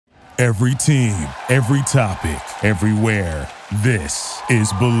Every team, every topic, everywhere. This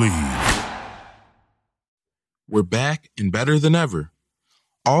is Believe. We're back and better than ever.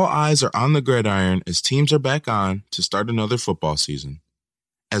 All eyes are on the gridiron as teams are back on to start another football season.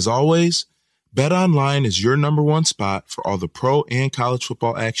 As always, BetOnline is your number one spot for all the pro and college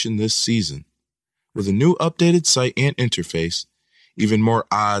football action this season. With a new updated site and interface, even more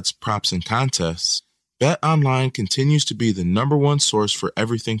odds, props, and contests, BetOnline continues to be the number one source for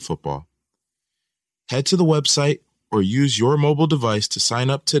everything football. Head to the website or use your mobile device to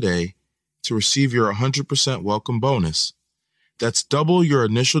sign up today to receive your 100% welcome bonus. That's double your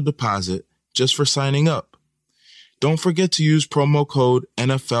initial deposit just for signing up. Don't forget to use promo code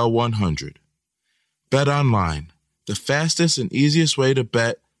NFL100. BetOnline, the fastest and easiest way to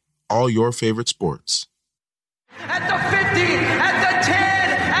bet all your favorite sports. At the 50, at the 10,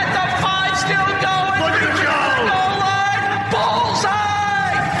 at the 5, still going. Look at Joe. Goal line,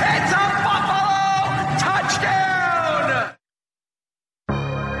 bullseye. It's a Buffalo touchdown.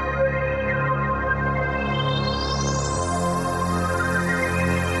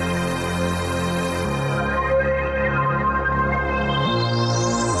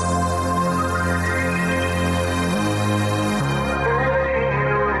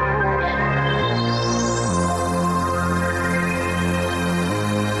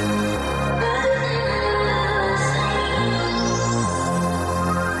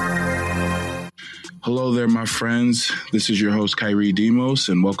 Hello there, my friends. This is your host, Kyrie Demos,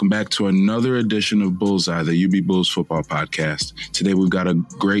 and welcome back to another edition of Bullseye, the UB Bulls football podcast. Today, we've got a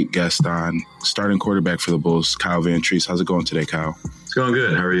great guest on, starting quarterback for the Bulls, Kyle Vantrease. How's it going today, Kyle? It's going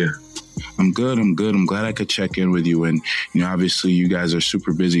good. How are you? I'm good. I'm glad I could check in with you. And, obviously you guys are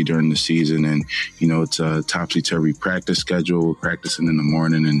super busy during the season and, it's a topsy-turvy practice schedule. We're practicing in the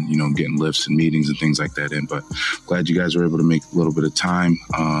morning and, getting lifts and meetings and things like that in. But glad you guys were able to make a little bit of time,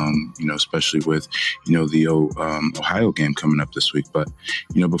 especially with, the Ohio game coming up this week. But,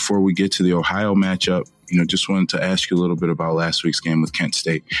 before we get to the Ohio matchup, just wanted to ask you a little bit about last week's game with Kent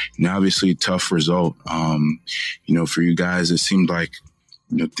State. Obviously tough result. For you guys, it seemed like,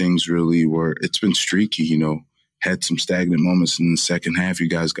 things really it's been streaky, had some stagnant moments in the second half. You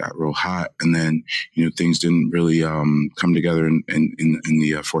guys got real hot and then, things didn't really come together in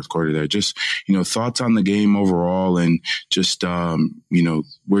the fourth quarter there. Just, thoughts on the game overall and just,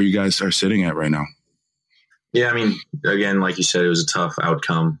 where you guys are sitting at right now. Yeah, I mean, again, like you said, it was a tough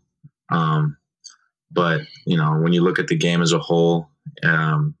outcome. But, when you look at the game as a whole,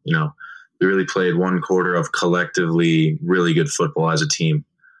 we really played one quarter of collectively really good football as a team.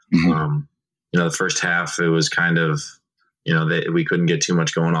 Mm-hmm. The first half, it was kind of, we couldn't get too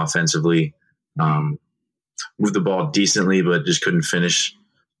much going offensively. Moved the ball decently, but just couldn't finish.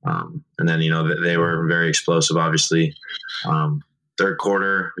 And then, they were very explosive, obviously. Third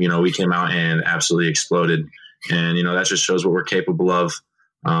quarter, we came out and absolutely exploded. And, that just shows what we're capable of.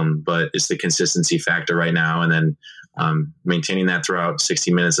 But it's the consistency factor right now. And then maintaining that throughout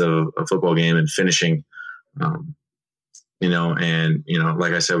 60 minutes of a football game and finishing,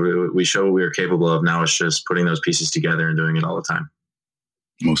 like I said, we show what we are capable of. Now it's just putting those pieces together and doing it all the time.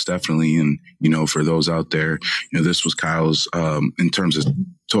 Most definitely. And, for those out there, this was Kyle's, in terms of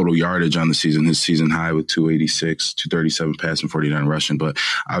total yardage on the season, his season high with 286, 237 passing, 49 rushing. But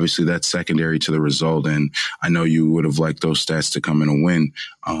obviously that's secondary to the result. And I know you would have liked those stats to come in a win.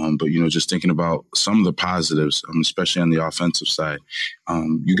 But, just thinking about some of the positives, especially on the offensive side,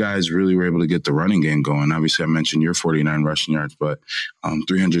 you guys really were able to get the running game going. Obviously I mentioned your 49 rushing yards, but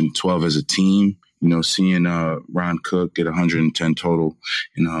 312 as a team. Seeing Ron Cook get 110 total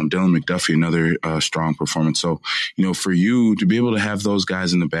and Dylan McDuffie, another strong performance. So, for you to be able to have those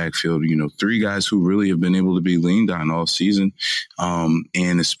guys in the backfield, three guys who really have been able to be leaned on all season.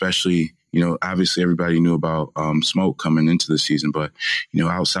 And especially, obviously everybody knew about Smoke coming into the season, but,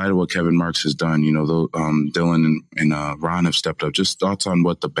 outside of what Kevin Marks has done, Dylan and Ron have stepped up. Just thoughts on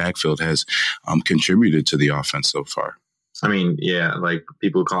what the backfield has contributed to the offense so far. I mean, yeah, like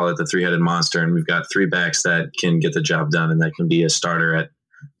people call it the three-headed monster, and we've got three backs that can get the job done and that can be a starter at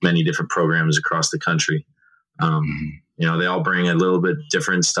many different programs across the country. They all bring a little bit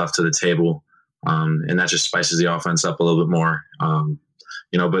different stuff to the table, and that just spices the offense up a little bit more.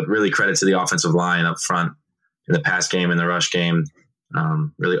 But really credit to the offensive line up front in the pass game and the rush game,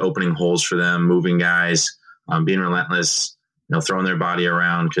 really opening holes for them, moving guys, being relentless, throwing their body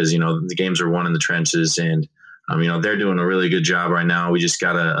around because, the games are won in the trenches and, they're doing a really good job right now. We just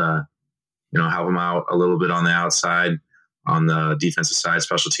got to, help them out a little bit on the outside, on the defensive side,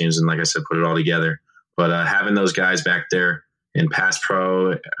 special teams, and like I said, put it all together. But having those guys back there in pass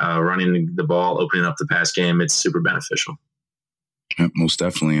pro, running the ball, opening up the pass game, it's super beneficial. Yeah, most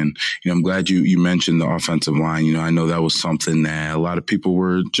definitely. And, I'm glad you mentioned the offensive line. I know that was something that a lot of people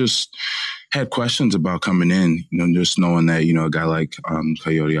were just had questions about coming in, just knowing that, a guy like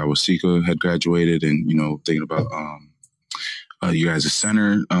Coyote Awosika had graduated and, thinking about you guys as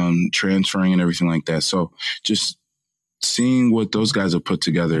center transferring and everything like that. So just seeing what those guys have put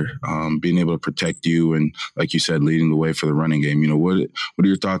together, being able to protect you and, like you said, leading the way for the running game. What are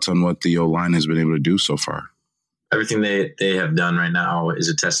your thoughts on what the O-line has been able to do so far? Everything they have done right now is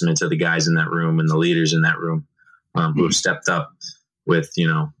a testament to the guys in that room and the leaders in that room who have stepped up with,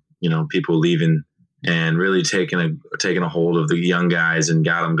 people leaving and really taking a hold of the young guys and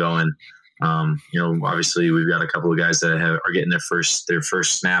got them going. Obviously we've got a couple of guys that are getting their first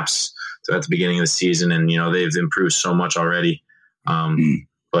snaps at the beginning of the season, and they've improved so much already.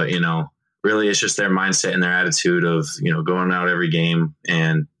 But really it's just their mindset and their attitude of going out every game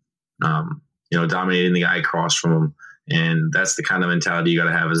and dominating the guy across from them, and that's the kind of mentality you got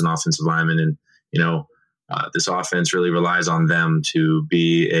to have as an offensive lineman. And this offense really relies on them to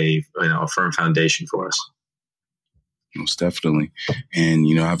be a firm foundation for us. Most definitely. And,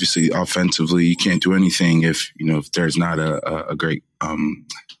 obviously offensively, you can't do anything if there's not a great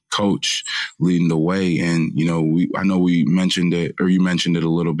coach leading the way. And, I know we mentioned it, or you mentioned it a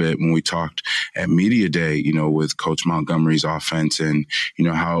little bit when we talked at Media Day, with Coach Montgomery's offense and,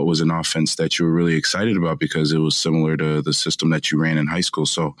 how it was an offense that you were really excited about because it was similar to the system that you ran in high school.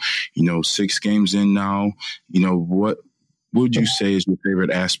 So, 6 games in now, what would you say is your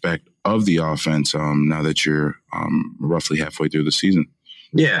favorite aspect of the offense now that you're roughly halfway through the season?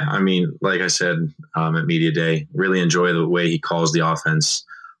 Yeah, I mean, like I said at Media Day, really enjoy the way he calls the offense,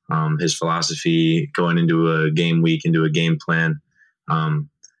 his philosophy going into a game week, into a game plan.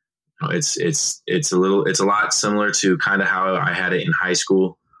 It's a lot similar to kind of how I had it in high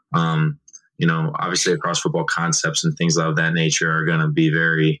school. Obviously across football concepts and things of that nature are going to be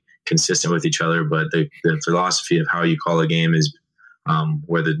very consistent with each other, but the philosophy of how you call a game is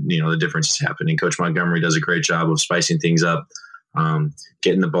where the difference is happening. Coach Montgomery does a great job of spicing things up,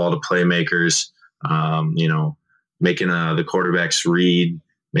 getting the ball to playmakers, making the quarterbacks read,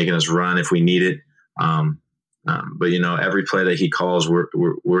 making us run if we need it. But every play that he calls,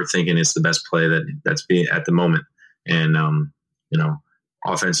 we're thinking it's the best play that's being at the moment. And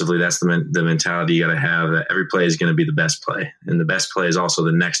offensively, that's the mentality you got to have, that every play is going to be the best play, and the best play is also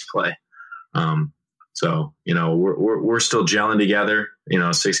the next play. So we're still gelling together.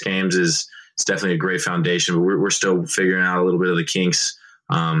 6 games is definitely a great foundation, but we're still figuring out a little bit of the kinks.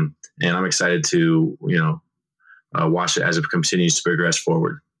 And I'm excited to watch it as it continues to progress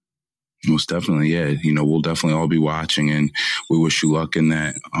forward. Most definitely, yeah. We'll definitely all be watching, and we wish you luck in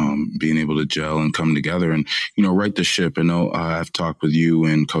that, being able to gel and come together and, right the ship. I know I've talked with you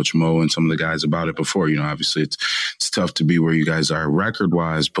and Coach Mo and some of the guys about it before. Obviously it's tough to be where you guys are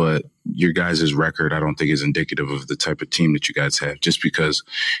record-wise, but your guys' record I don't think is indicative of the type of team that you guys have, just because,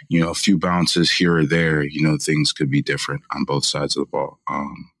 a few bounces here or there, things could be different on both sides of the ball.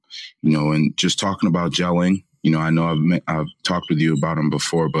 And just talking about gelling, I know I've talked with you about him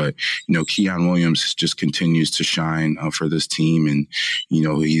before, but, Keon Williams just continues to shine for this team. And,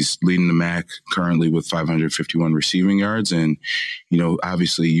 he's leading the MAC currently with 551 receiving yards. And,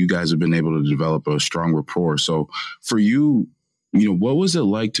 obviously you guys have been able to develop a strong rapport. So for you, what was it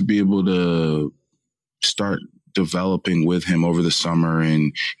like to be able to start developing with him over the summer?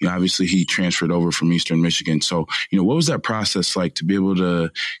 And, obviously he transferred over from Eastern Michigan. So, what was that process like to be able to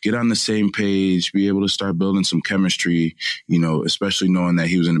get on the same page, be able to start building some chemistry, especially knowing that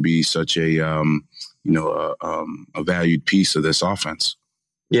he was going to be such a valued piece of this offense?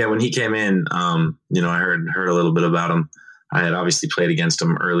 Yeah. When he came in, I heard a little bit about him. I had obviously played against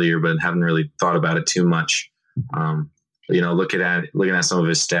him earlier, but haven't really thought about it too much. Looking at some of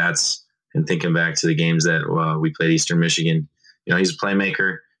his stats, and thinking back to the games that we played Eastern Michigan, he's a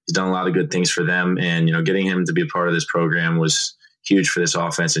playmaker. He's done a lot of good things for them. And, getting him to be a part of this program was huge for this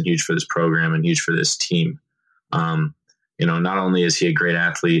offense and huge for this program and huge for this team. Not only is he a great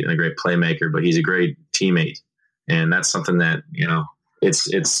athlete and a great playmaker, but he's a great teammate. And that's something that,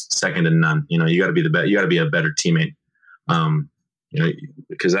 it's second to none. You got to be you got to be a better teammate.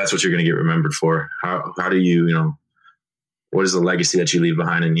 Because that's what you're going to get remembered for. How do you, what is the legacy that you leave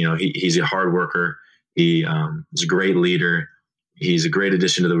behind? And, he's a hard worker. He's a great leader. He's a great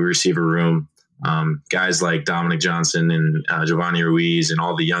addition to the receiver room. Guys like Dominic Johnson and Giovanni Ruiz and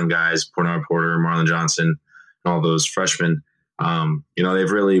all the young guys, Pornard Porter, Marlon Johnson, and all those freshmen,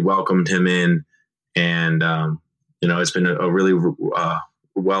 they've really welcomed him in. And, it's been a really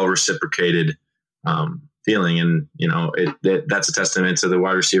well reciprocated feeling. And, that's a testament to the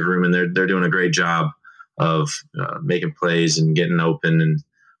wide receiver room. And they're doing a great job of making plays and getting open and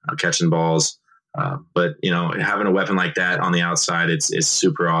catching balls. But, having a weapon like that on the outside, it's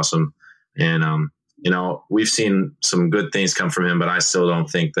super awesome. And, we've seen some good things come from him, but I still don't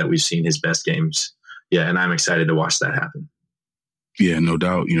think that we've seen his best games yet. And I'm excited to watch that happen. Yeah, no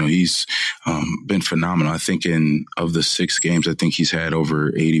doubt. He's been phenomenal. I think of the 6 games, I think he's had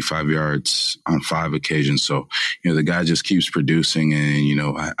over 85 yards on 5 occasions. So, the guy just keeps producing,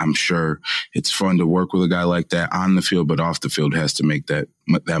 and, I'm sure it's fun to work with a guy like that on the field, but off the field has to make that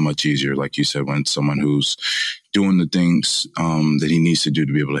much easier. Like you said, when someone who's doing the things that he needs to do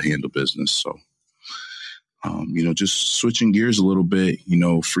to be able to handle business. So, just switching gears a little bit,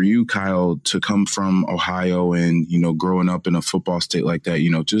 for you, Kyle, to come from Ohio and, growing up in a football state like that,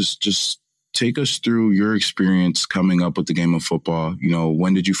 just take us through your experience coming up with the game of football.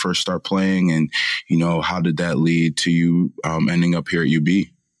 When did you first start playing, and, how did that lead to you ending up here at UB?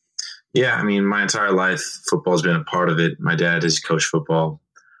 Yeah, I mean, my entire life, football has been a part of it. My dad has coached football,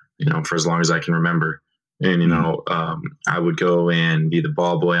 for as long as I can remember. And, I would go and be the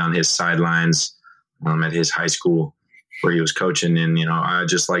ball boy on his sidelines at his high school where he was coaching. And, I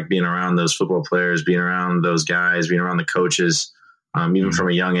just like being around those football players, being around those guys, being around the coaches, even from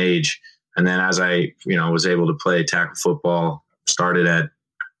a young age. And then as I, was able to play tackle football, started at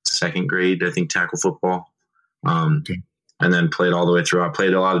 2nd grade, I think, tackle football. And then played all the way through. I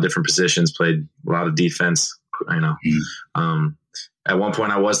played a lot of different positions, played a lot of defense, At one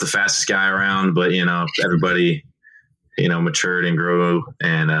point I was the fastest guy around, but, everybody, matured and grew,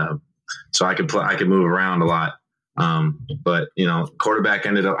 and, so I could move around a lot. But, quarterback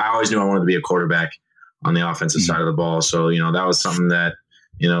I always knew I wanted to be a quarterback on the offensive side of the ball. So, that was something that,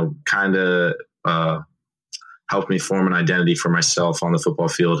 kind of helped me form an identity for myself on the football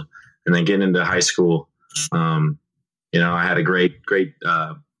field. And then getting into high school, I had a great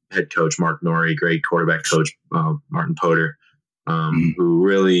head coach, Mark Norrie, great quarterback coach, Martin Potter, who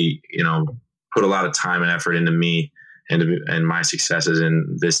really, put a lot of time and effort into me and my successes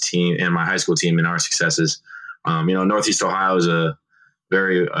in this team and my high school team and our successes. Northeast Ohio is a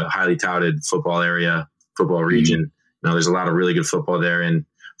very highly touted football region. There's a lot of really good football there. And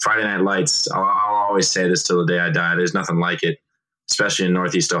Friday Night Lights, I'll always say this till the day I die, there's nothing like it, especially in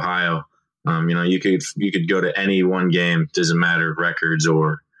Northeast Ohio. You could go to any one game, doesn't matter records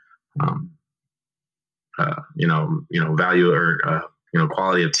or, value or,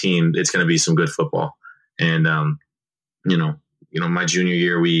 quality of team. It's going to be some good football. And, my junior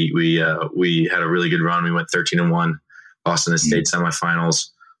year, we had a really good run. We went 13-1, lost in the state semifinals.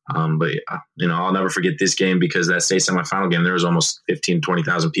 But I'll never forget this game because that state semifinal game, there was almost 15,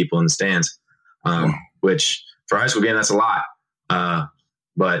 20,000 people in the stands, which for a high school game, that's a lot.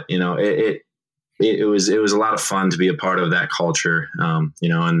 But it was a lot of fun to be a part of that culture, and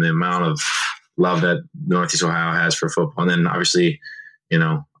the amount of love that Northeast Ohio has for football. And then obviously,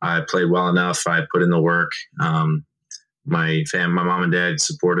 I played well enough. I put in the work. My mom and dad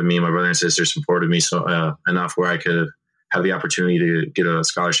supported me. My brother and sister supported me so enough where I could have the opportunity to get a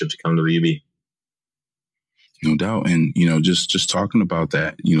scholarship to come to the UB. No doubt. And, just talking about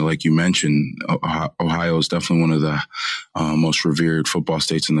that, like you mentioned, Ohio is definitely one of the most revered football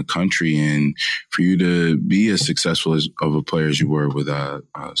states in the country. And for you to be as successful of a player as you were with,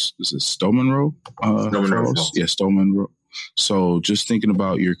 is it Stoneman Row? Yeah, Stoneman Row. So just thinking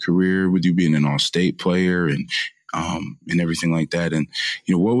about your career with you being an all-state player and everything like that. And,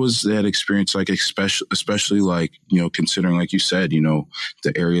 what was that experience like, especially like, considering, like you said,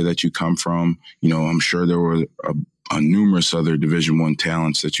 the area that you come from, I'm sure there were numerous other Division I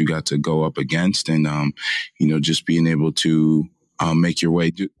talents that you got to go up against and, just being able to make your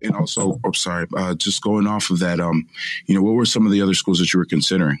way. And also, just going off of that, what were some of the other schools that you were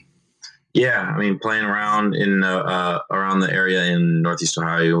considering? Yeah, I mean, playing around in around the area in Northeast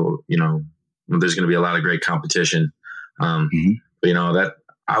Ohio, there's going to be a lot of great competition. But, that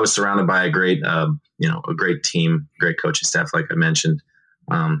I was surrounded by a great team, great coaching staff, like I mentioned.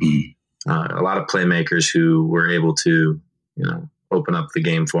 A lot of playmakers who were able to, open up the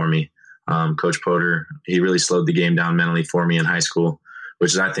game for me. Coach Potter, he really slowed the game down mentally for me in high school,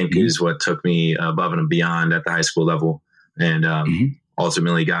 which I think is what took me above and beyond at the high school level and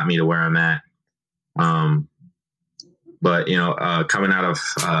ultimately got me to where I'm at. But, coming out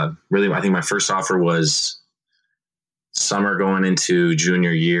of really, I think my first offer was summer going into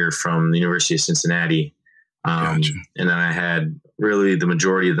junior year from the University of Cincinnati. Gotcha. And then I had really the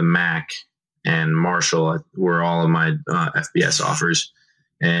majority of the MAC and Marshall were all of my FBS offers.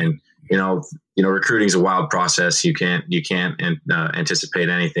 And, recruiting is a wild process. You can't anticipate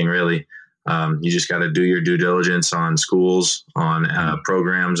anything really. You just got to do your due diligence on schools, on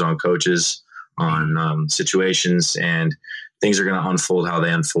programs, on coaches, situations, and things are going to unfold how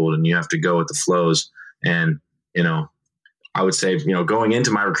they unfold, and you have to go with the flows. And, I would say, going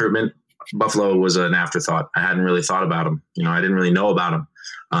into my recruitment, Buffalo was an afterthought. I hadn't really thought about them. I didn't really know about them.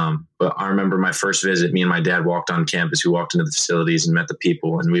 But I remember my first visit, me and my dad walked on campus. We walked into the facilities and met the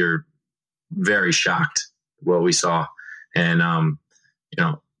people, and we were very shocked what we saw. And,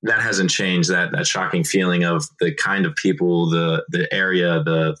 that hasn't changed, that shocking feeling of the kind of people, the area,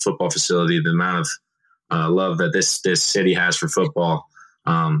 the football facility, the amount of love that this city has for football,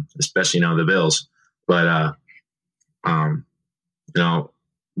 especially, the Bills. But,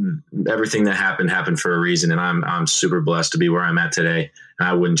 everything that happened for a reason. And I'm super blessed to be where I'm at today, and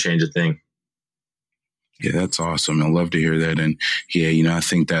I wouldn't change a thing. Yeah, that's awesome. I love to hear that. And yeah, I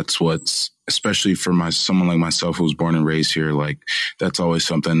think that's what's, especially for someone like myself who was born and raised here, like that's always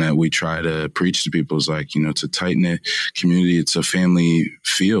something that we try to preach to people is like, it's a tight-knit community. It's a family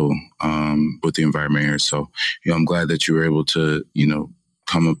feel with the environment here. So, I'm glad that you were able to,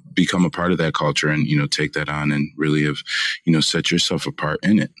 become a part of that culture and, take that on and really have, set yourself apart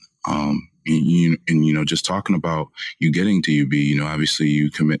in it. Just talking about you getting to UB, obviously you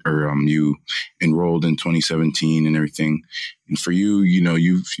you enrolled in 2017 and everything. And for you,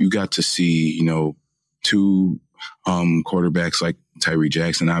 you got to see, two quarterbacks like Tyree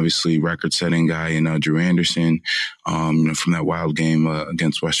Jackson, obviously record-setting guy, and Drew Anderson, from that wild game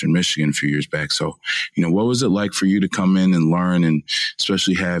against Western Michigan a few years back. So, what was it like for you to come in and learn, and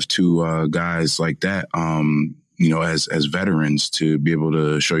especially have two guys like that, as veterans to be able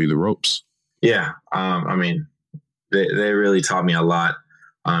to show you the ropes? Yeah. They really taught me a lot.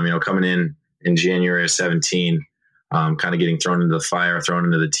 Coming in January of 17, kind of getting thrown into the fire, thrown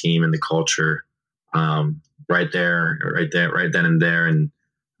into the team and the culture, right then and there. And,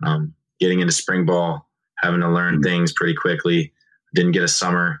 getting into spring ball, having to learn things pretty quickly. Didn't get a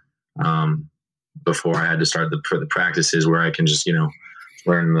summer, before I had to start the practices where I can just,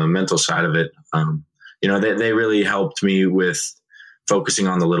 learn the mental side of it. They really helped me with focusing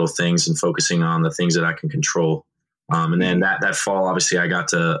on the little things and focusing on the things that I can control. And then that fall, obviously I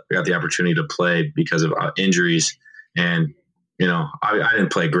got the opportunity to play because of injuries, and, I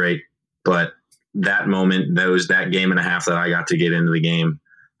didn't play great, but that moment, that game and a half that I got to get into the game,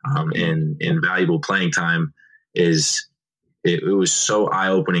 in valuable playing time it was so eye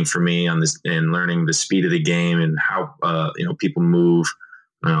opening for me on this, and learning the speed of the game and how, people move.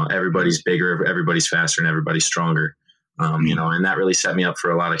 Everybody's bigger, everybody's faster, and everybody's stronger. And that really set me up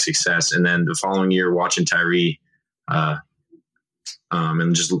for a lot of success. And then the following year, watching Tyree, and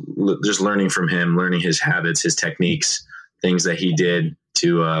just learning from him, learning his habits, his techniques, things that he did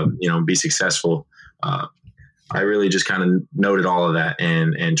to, be successful. I really just kind of noted all of that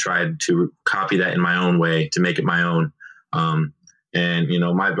and tried to copy that in my own way to make it my own.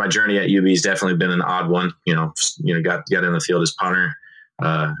 My journey at UB has definitely been an odd one. Got in the field as punter,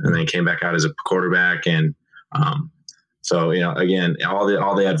 and then came back out as a quarterback, and again,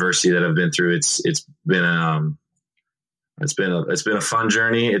 all the adversity that I've been through, it's been a fun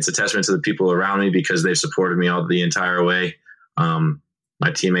journey. It's a testament to the people around me because they've supported me all the entire way.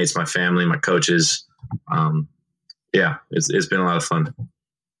 My teammates, my family, my coaches. It's been a lot of fun.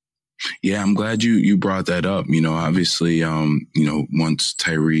 Yeah, I'm glad you brought that up. Obviously, once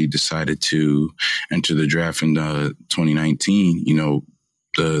Tyree decided to enter the draft in 2019,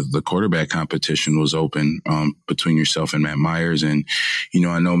 the quarterback competition was open between yourself and Matt Myers. And,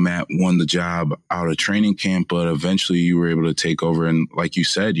 I know Matt won the job out of training camp, but eventually you were able to take over. And like you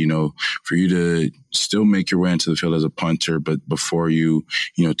said, for you to still make your way into the field as a punter, but before you,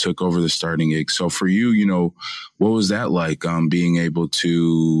 took over the starting gig. So for you, what was that like, being able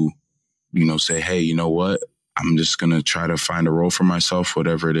to, say, hey, you know what? I'm just going to try to find a role for myself,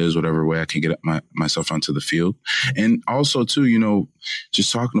 whatever it is, whatever way I can get myself onto the field. And also, too,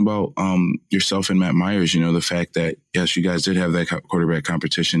 just talking about yourself and Matt Myers, the fact that, yes, you guys did have that quarterback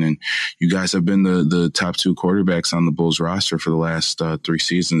competition, and you guys have been the top two quarterbacks on the Bulls roster for the last 3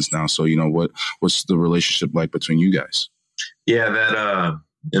 seasons now. So, what's the relationship like between you guys? Yeah,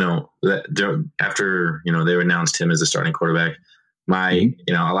 after, they announced him as the starting quarterback, a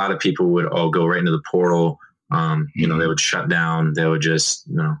lot of people would all go right into the portal. They would shut down. They would just,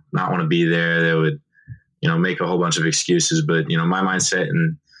 not want to be there. They would, make a whole bunch of excuses. But, my mindset,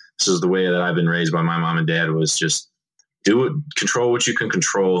 and this is the way that I've been raised by my mom and dad, was just control what you can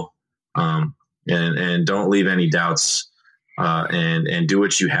control, and don't leave any doubts, and do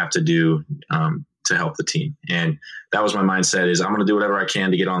what you have to do to help the team. And that was my mindset, is I'm going to do whatever I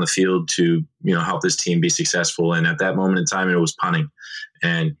can to get on the field to, help this team be successful. And at that moment in time, it was punting.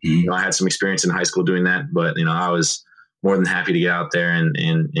 And, I had some experience in high school doing that, but, I was more than happy to get out there and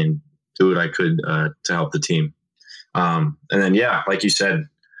do what I could to help the team. And then, yeah, like you said,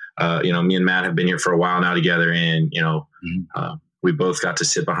 me and Matt have been here for a while now together, and we both got to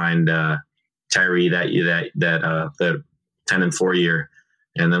sit behind Tyree that 10-4 year,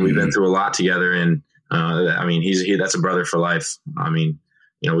 and then we've been through a lot together. And that's a brother for life. I mean,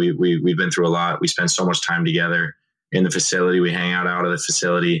 we've been through a lot. We spend so much time together in the facility. We hang out of the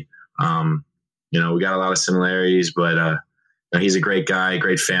facility. We got a lot of similarities, but he's a great guy,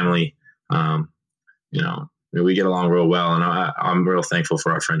 great family. We get along real well, and I'm real thankful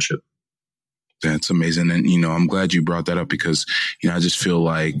for our friendship. That's amazing. And, I'm glad you brought that up because, I just feel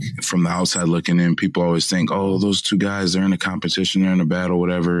like from the outside looking in, people always think, oh, those two guys, they're in a competition, they're in a battle,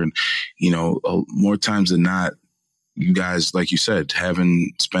 whatever. And, more times than not, you guys, like you said,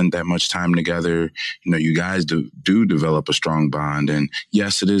 haven't spent that much time together. You guys do develop a strong bond. And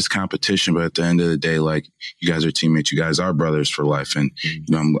yes, it is competition, but at the end of the day, like, you guys are teammates. You guys are brothers for life. And,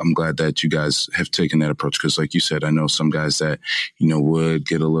 I'm glad that you guys have taken that approach because, like you said, I know some guys that, would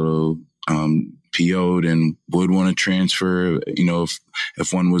get a little PO'd and would want to transfer,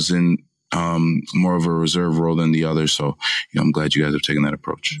 if one was in more of a reserve role than the other. So, I'm glad you guys have taken that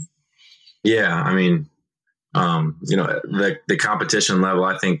approach. Yeah, I mean, the competition level,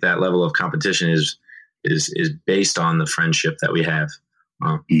 I think that level of competition is based on the friendship that we have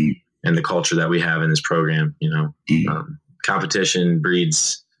and the culture that we have in this program. Competition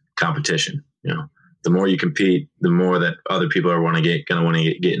breeds competition. The more you compete, the more that other people are going to want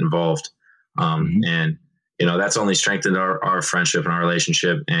to get involved. And, that's only strengthened our friendship and our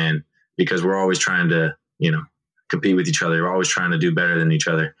relationship. And because we're always trying to, compete with each other, we're always trying to do better than each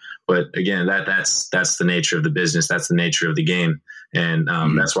other. But again, that's the nature of the business. That's the nature of the game. And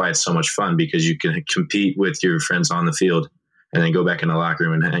that's why it's so much fun because you can compete with your friends on the field and then go back in the locker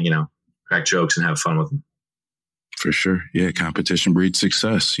room and, crack jokes and have fun with them. For sure. Yeah. Competition breeds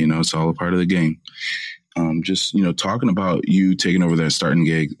success. It's all a part of the game. Talking about you taking over that starting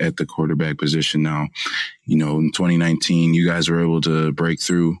gig at the quarterback position now, in 2019, you guys were able to break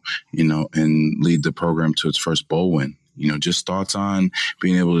through, and lead the program to its first bowl win. Just thoughts on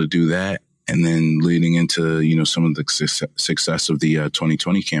being able to do that and then leading into, some of the success of the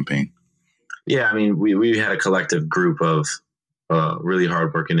 2020 campaign. Yeah. I mean, we had a collective group of really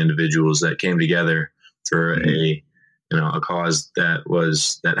hardworking individuals that came together for a cause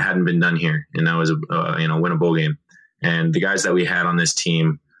that hadn't been done here. And that was win a bowl game. And the guys that we had on this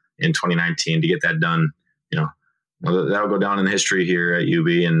team in 2019 to get that done, that'll go down in history here at UB.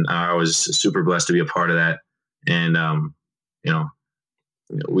 And I was super blessed to be a part of that. And,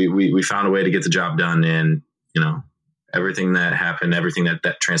 we found a way to get the job done. And, everything that happened, everything that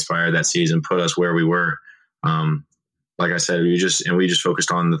transpired that season put us where we were. Like I said, we just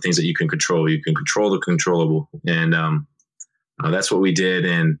focused on the things that you can control. You can control the controllable. And that's what we did.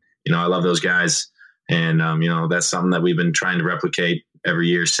 And, I love those guys. And, that's something that we've been trying to replicate every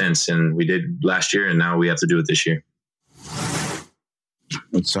year since. And we did last year, and now we have to do it this year.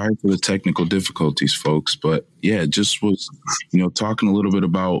 I'm sorry for the technical difficulties, folks. But, yeah, just was, talking a little bit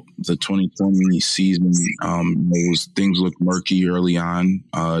about the 2020 season. Things looked murky early on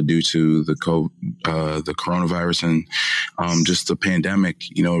due to the coronavirus and just the pandemic,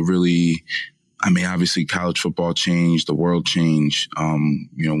 really. I mean, obviously college football changed, the world changed,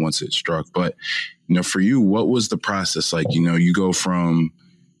 once it struck. But, for you, what was the process like? You go from,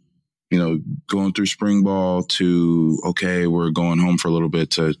 going through spring ball to, okay, we're going home for a little bit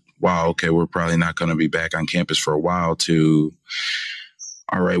to, wow, okay, we're probably not going to be back on campus for a while to,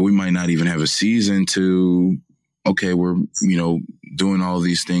 all right, we might not even have a season to, okay, we're, doing all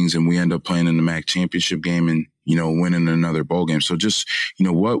these things and we end up playing in the MAC championship game and, winning another bowl game. So just,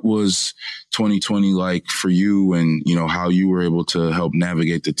 what was 2020 like for you and, how you were able to help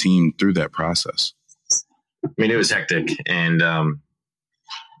navigate the team through that process? I mean, it was hectic. And,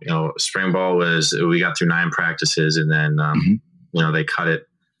 spring ball we got through 9 practices and then, they cut it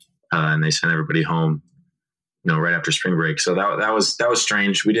and they sent everybody home, right after spring break. So that was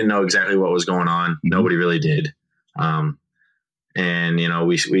strange. We didn't know exactly what was going on. Nobody really did. And,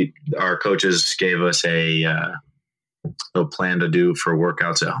 our coaches gave us a plan to do for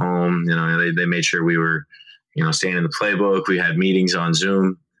workouts at home. They made sure we were, staying in the playbook. We had meetings on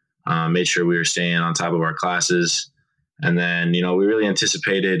Zoom, made sure we were staying on top of our classes. And then, we really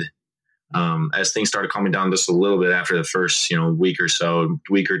anticipated, as things started calming down just a little bit after the first, week or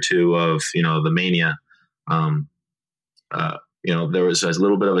two of, the mania, there was a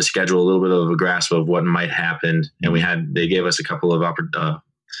little bit of a schedule, a little bit of a grasp of what might happen. And they gave us a couple of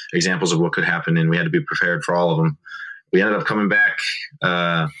examples of what could happen, and we had to be prepared for all of them. We ended up coming back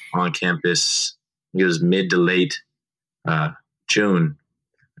on campus. It was mid to late June.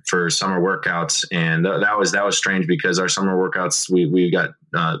 for summer workouts, and that was strange because our summer workouts we got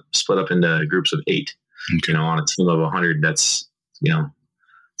split up into groups of 8. Okay. On a team of 100. That's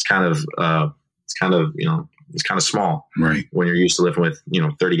it's kind of small, right, when you're used to living with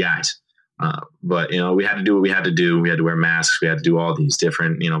 30 guys. But we had to do what we had to do. We had to wear masks. We had to do all these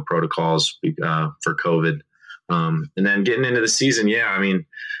different protocols for COVID. And then getting into the season, we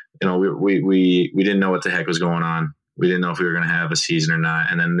didn't know what the heck was going on. We didn't know if we were going to have a season or not.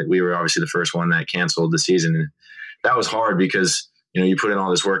 And then we were obviously the first one that canceled the season. And that was hard because, you put in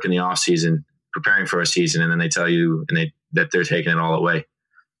all this work in the off season preparing for a season, and then they tell you that they're taking it all away.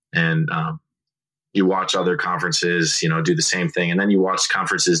 And you watch other conferences, do the same thing. And then you watch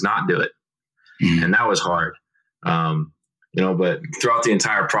conferences not do it. Mm-hmm. And that was hard. But throughout the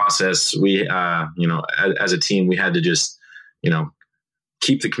entire process, we, as a team, we had to just,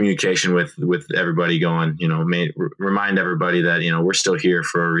 keep the communication with everybody going, remind everybody that, we're still here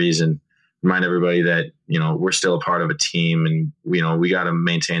for a reason. Remind everybody that, we're still a part of a team, and, we got to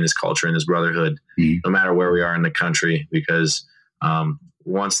maintain this culture and this brotherhood, mm-hmm. no matter where we are in the country, because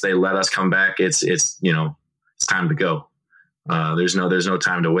once they let us come back, it's time to go. There's no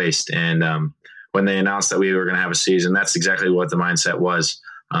time to waste. And when they announced that we were going to have a season, that's exactly what the mindset was.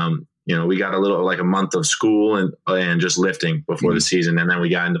 We got a month of school and just lifting before mm-hmm. the season. And then we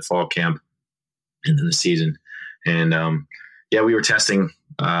got into fall camp and then the season. And we were testing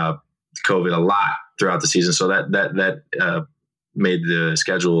COVID a lot throughout the season. So that made the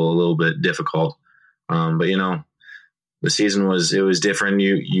schedule a little bit difficult. But the season was different.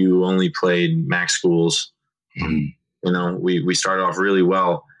 You only played MAC schools. Mm-hmm. We started off really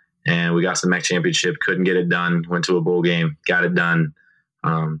well, and we got to the MAC championship, couldn't get it done, went to a bowl game, got it done.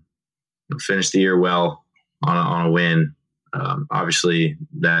 Finished the year well on a win. Obviously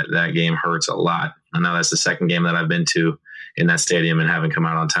that game hurts a lot. I know that's the second game that I've been to in that stadium and haven't come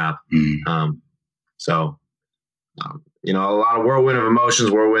out on top. Mm. A lot of whirlwind of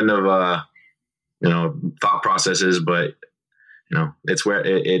emotions, whirlwind of, thought processes, but it's where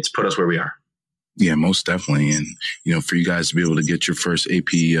it's put us where we are. Yeah, most definitely. And, for you guys to be able to get your first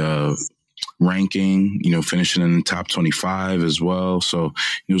AP, ranking, finishing in the top 25 as well. So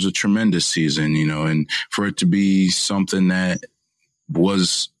it was a tremendous season, and for it to be something that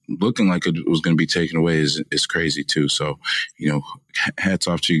was looking like it was going to be taken away is crazy too. So, hats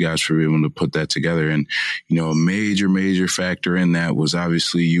off to you guys for being able to put that together. And, a major factor in that was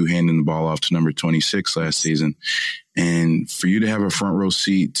obviously you handing the ball off to number 26 last season. And for you to have a front row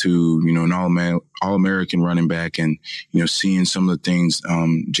seat to, an All-American running back and, seeing some of the things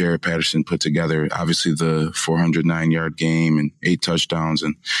Jaret Patterson put together, obviously the 409-yard game and 8 touchdowns,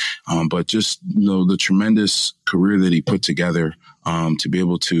 and but just, the tremendous career that he put together to be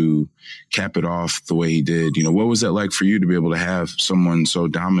able to cap it off the way he did. What was that like for you to be able to have someone so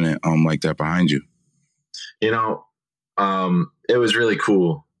dominant like that behind you? It was really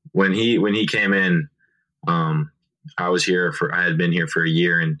cool. When he came in, I had been here for a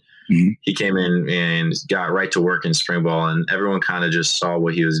year, and mm-hmm. he came in and got right to work in spring ball, and everyone kind of just saw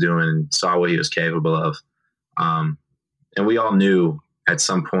what he was doing and saw what he was capable of. And we all knew at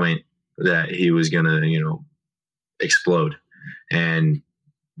some point that he was going to, explode. And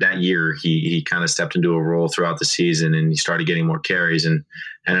that year he kind of stepped into a role throughout the season, and he started getting more carries and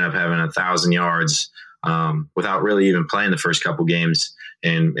ended up having 1,000 yards without really even playing the first couple games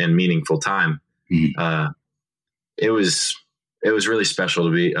and meaningful time. Mm-hmm. It was really special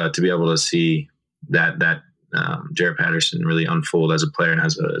to be able to see that Jaret Patterson really unfold as a player and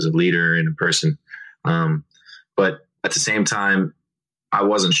as a leader and a person. But at the same time, I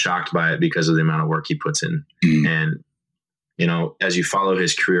wasn't shocked by it because of the amount of work he puts in. Mm. And, as you follow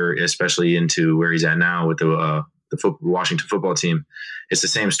his career, especially into where he's at now with the Washington football team, it's the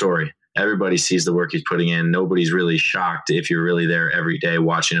same story. Everybody sees the work he's putting in. Nobody's really shocked if you're really there every day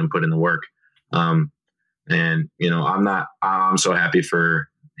watching him put in the work. And, I'm so happy for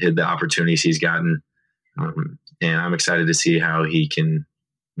the opportunities he's gotten. And I'm excited to see how he can,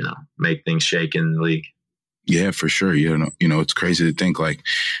 make things shake in the league. Yeah, for sure. It's crazy to think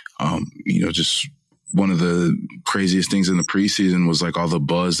just one of the craziest things in the preseason was like all the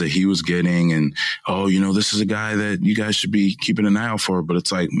buzz that he was getting and, this is a guy that you guys should be keeping an eye out for. But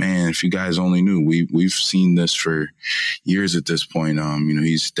it's like, man, if you guys only knew, we've seen this for years at this point.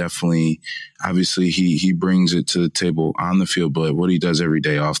 He's definitely, obviously he brings it to the table on the field, but what he does every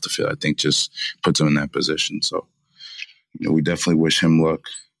day off the field, I think just puts him in that position. So, we definitely wish him luck.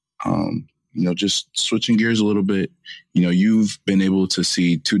 just switching gears a little bit, you've been able to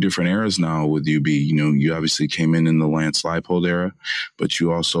see two different eras now with UB. You obviously came in the Lance Leipold era, but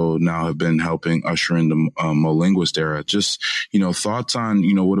you also now have been helping usher in the Mo Linguist era. Just, thoughts on,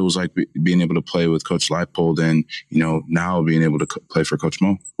 what it was like being able to play with Coach Leipold and, now being able to play for Coach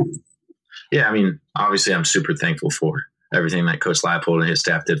Mo. Yeah, I mean, obviously I'm super thankful for everything that Coach Leipold and his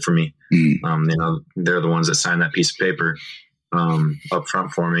staff did for me. They're the ones that signed that piece of paper up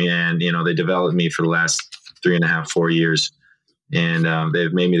front for me. And, they developed me for the last 3.5, 4 years. And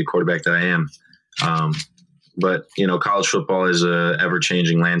they've made me the quarterback that I am. But college football is a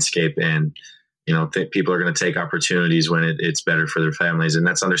ever-changing landscape. And, people are going to take opportunities when it's better for their families. And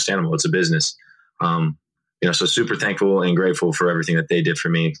that's understandable. It's a business. So super thankful and grateful for everything that they did for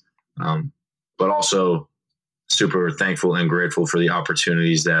me. But also super thankful and grateful for the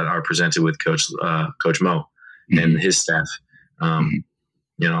opportunities that are presented with Coach Mo and his staff.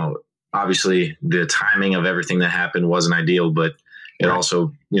 Obviously the timing of everything that happened wasn't ideal, but it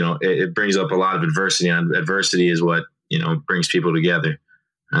also, it brings up a lot of adversity, and adversity is what, brings people together,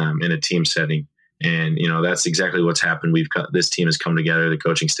 in a team setting. And, that's exactly what's happened. This team has come together, the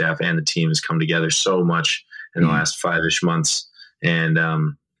coaching staff and the team has come together so much in the last 5-ish months. And,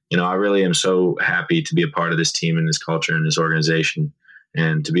 I really am so happy to be a part of this team and this culture and this organization,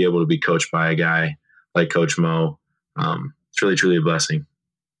 and to be able to be coached by a guy like Coach Mo. It's really, truly a blessing.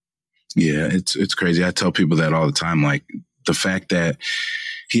 Yeah, it's crazy. I tell people that all the time. Like, the fact that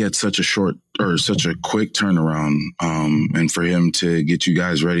he had such a quick turnaround, and for him to get you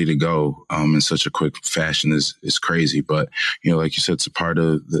guys ready to go in such a quick fashion is crazy. But, like you said, it's a part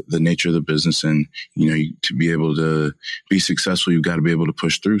of the nature of the business. And, to be able to be successful, you've got to be able to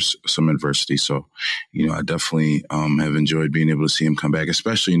push through some adversity. So, I definitely have enjoyed being able to see him come back,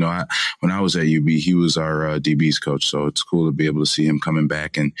 especially, when I was at UB, he was our DB's coach. So it's cool to be able to see him coming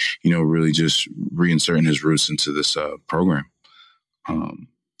back and, really just reinserting his roots into this program.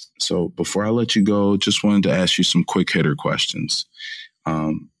 So before I let you go, just wanted to ask you some quick hitter questions.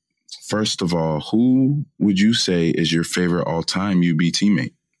 First of all, who would you say is your favorite all-time UB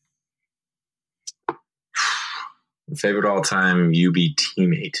teammate? Favorite all-time UB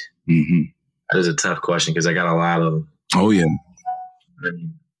teammate? Mm-hmm. That is a tough question because I got a lot of them. Oh, yeah.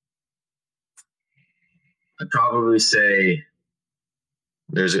 I'd probably say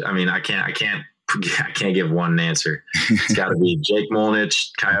I can't give one answer. It's got to be Jake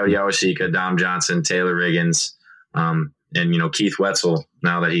Molnich, Coyote Awashika, Dom Johnson, Taylor Riggins, and Keith Wetzel.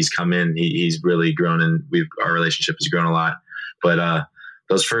 Now that he's come in, he's really grown, and our relationship has grown a lot. But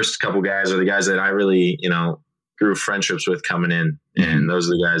those first couple guys are the guys that I really grew friendships with coming in, and those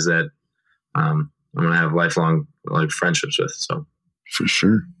are the guys that I'm gonna have lifelong friendships with. So for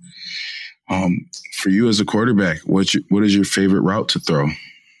sure. For you as a quarterback, what is your favorite route to throw?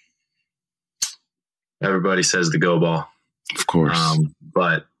 Everybody says the go ball. Of course.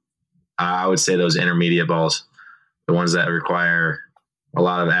 But I would say those intermediate balls, the ones that require a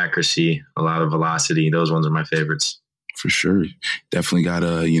lot of accuracy, a lot of velocity, those ones are my favorites. For sure. Definitely got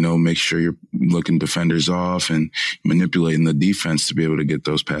to, make sure you're looking defenders off and manipulating the defense to be able to get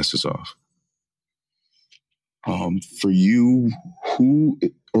those passes off. For you, who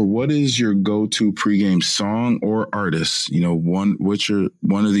or what is your go-to pregame song or artist? One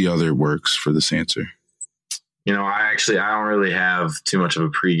or the other works for this answer. I don't really have too much of a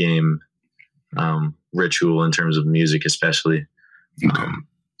pregame ritual in terms of music, especially. Okay.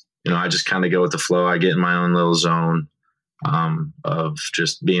 I just kind of go with the flow. I get in my own little zone of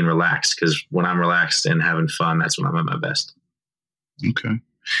just being relaxed, because when I'm relaxed and having fun, that's when I'm at my best. Okay.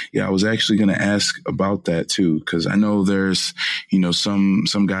 Yeah, I was actually going to ask about that too, because I know there's,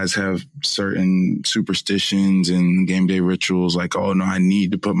 some guys have certain superstitions and game day rituals, like, oh no, I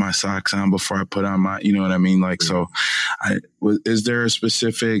need to put my socks on before I put on my, you know what I mean? Like, so is there a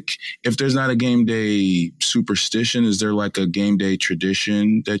specific, if there's not a game day superstition, is there like a game day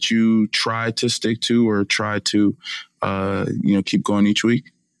tradition that you try to stick to or try to, keep going each week?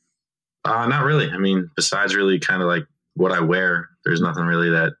 Not really. I mean, besides really kind of like what I wear, there's nothing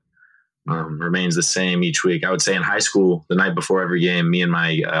really that remains the same each week. I would say in high school, the night before every game, me and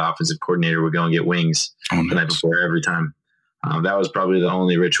my offensive coordinator would go and get wings the night before every time. That was probably the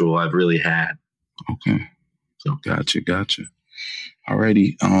only ritual I've really had. Okay. So Gotcha.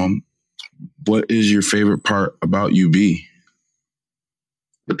 Alrighty. What is your favorite part about UB?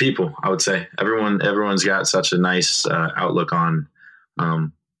 The people, I would say. Everyone's got such a nice outlook on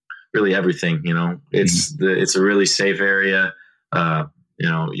really everything. It's a really safe area.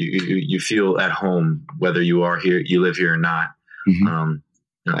 You feel at home, whether you are here, you live here or not.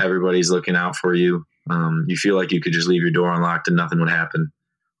 Mm-hmm. Everybody's looking out for you. You feel like you could just leave your door unlocked and nothing would happen.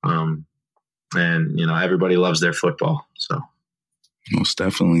 and everybody loves their football. So. Most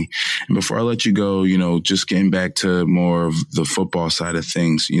definitely. And before I let you go, just getting back to more of the football side of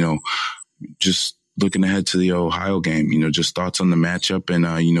things, just looking ahead to the Ohio game, just thoughts on the matchup and,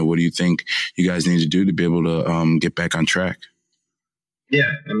 what do you think you guys need to do to be able to get back on track?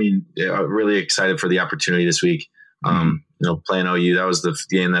 Yeah, really excited for the opportunity this week. Playing OU, that was the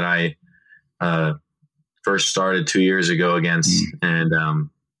game that I first started 2 years ago against, and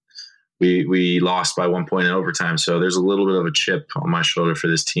we lost by 1 point in overtime. So there's a little bit of a chip on my shoulder for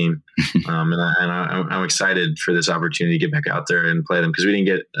this team. I'm excited for this opportunity to get back out there and play them because we didn't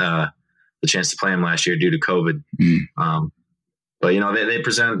get the chance to play them last year due to COVID. But they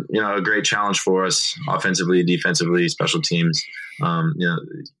present, a great challenge for us offensively, defensively, special teams.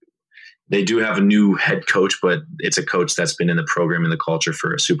 They do have a new head coach, but it's a coach that's been in the program and the culture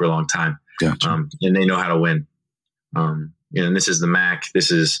for a super long time. Gotcha. And they know how to win. And this is the MAC.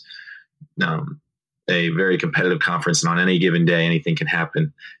 This is a very competitive conference, and on any given day, anything can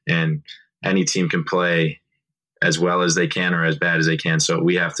happen, and any team can play as well as they can or as bad as they can. So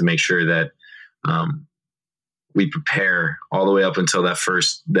we have to make sure that we prepare all the way up until that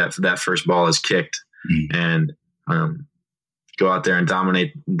first ball is kicked, and go out there and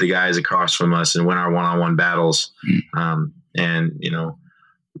dominate the guys across from us and win our one-on-one battles. And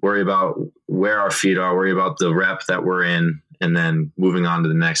worry about where our feet are, worry about the rep that we're in, and then moving on to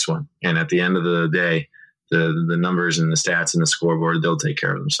the next one. And at the end of the day, the numbers and the stats and the scoreboard, they'll take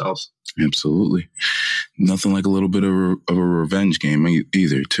care of themselves. Absolutely. Nothing like a little bit of a revenge game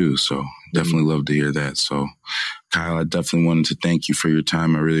either, too. So definitely love to hear that. So, Kyle, I definitely wanted to thank you for your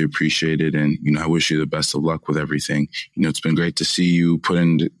time. I really appreciate it. And, I wish you the best of luck with everything. It's been great to see you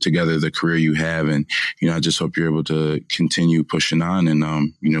putting together the career you have. And, I just hope you're able to continue pushing on and,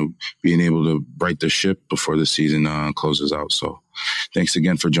 being able to right the ship before the season closes out. So thanks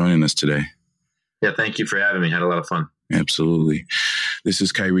again for joining us today. Yeah, thank you for having me. Had a lot of fun. Absolutely. This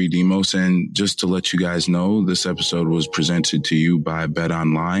is Kyrie Demos, and just to let you guys know, this episode was presented to you by Bet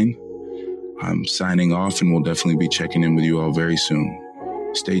Online. I'm signing off, and we'll definitely be checking in with you all very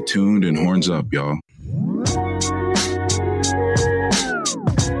soon. Stay tuned and horns up, y'all.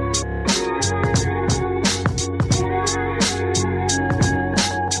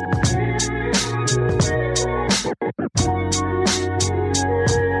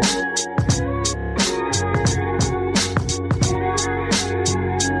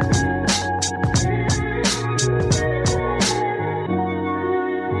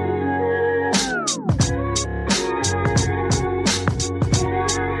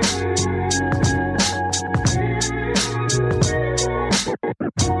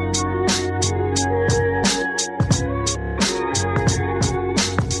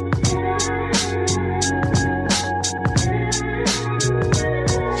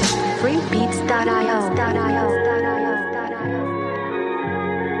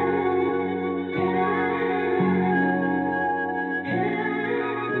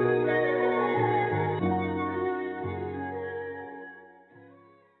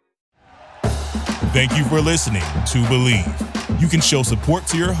 Thank you for listening to Believe. You can show support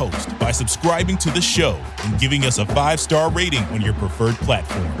to your host by subscribing to the show and giving us a 5-star rating on your preferred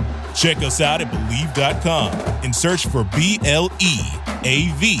platform. Check us out at Believe.com and search for BLEAV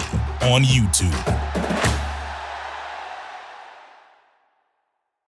on YouTube.